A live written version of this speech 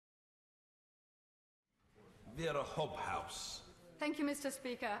Wera Hobhouse. Thank you, Mr.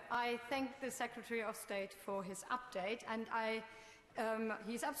 Speaker. I thank the Secretary of State for his update, and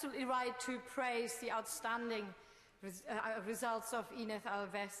he's absolutely right to praise the outstanding results of Ineth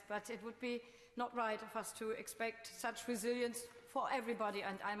Alves, but it would be not right of us to expect such resilience for everybody,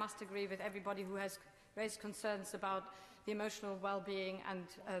 and I must agree with everybody who has raised concerns about the emotional well-being and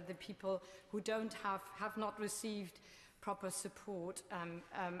the people who have not received proper support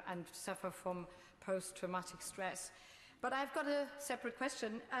and suffer from post-traumatic stress. But I've got a separate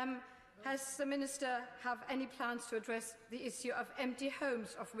question. Has the Minister have any plans to address the issue of empty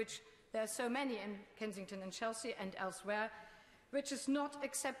homes, of which there are so many in Kensington and Chelsea and elsewhere, which is not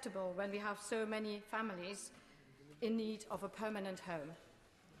acceptable when we have so many families in need of a permanent home?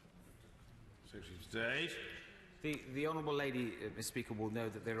 Secretary of State. The Honourable Lady, Mr. Speaker, will know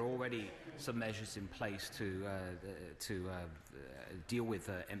that there are already some measures in place to deal with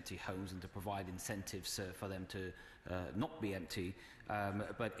empty homes and to provide incentives for them to not be empty.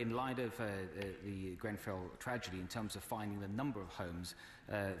 But in light of the Grenfell tragedy, in terms of finding the number of homes,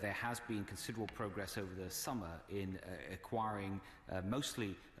 there has been considerable progress over the summer in acquiring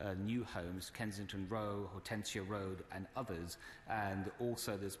mostly new homes, Kensington Row, Hortensia Road and others, and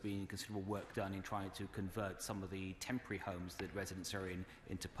also there's been considerable work done in trying to convert some of the temporary homes that residents are in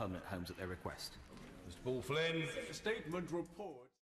into permanent homes at their request. Mr. Paul Flynn. Statement report.